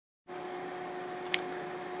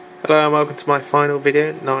Hello and welcome to my final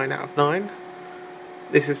video, 9 out of 9.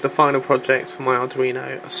 This is the final project for my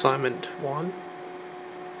Arduino assignment 1.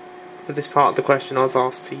 For this part of the question I was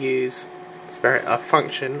asked to use a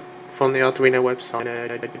function from the Arduino website,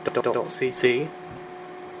 .cc,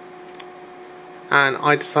 and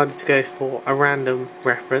I decided to go for a random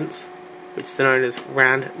reference, which is known as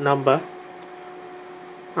rand number,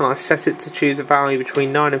 and I've set it to choose a value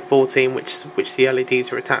between 9 and 14 which the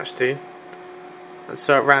LEDs are attached to. And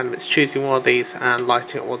so at random it's choosing one of these and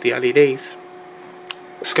lighting up all the LEDs.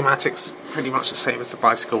 The schematic's pretty much the same as the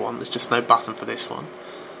bicycle one, there's just no button for this one.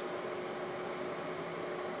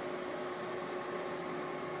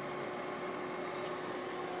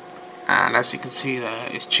 And as you can see there,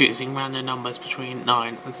 it's choosing random numbers between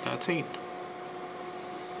 9 and 13.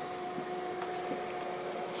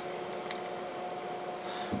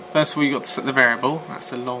 First of all, you've got to set the variable,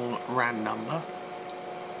 that's the long rand number.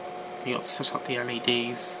 You've got to set up the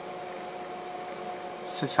LEDs,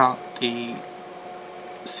 set up the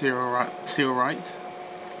serial write,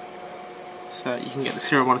 so you can get the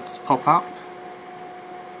serial monitor to pop up.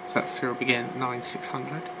 So that's serial begin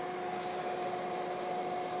 9600.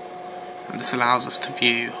 And this allows us to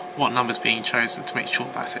view what number is being chosen to make sure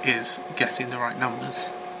that it is getting the right numbers.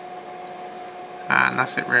 And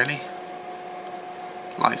that's it really.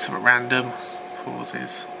 Lights up at random,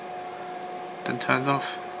 pauses, then turns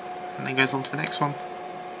off, and then goes on to the next one.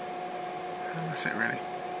 And that's it really.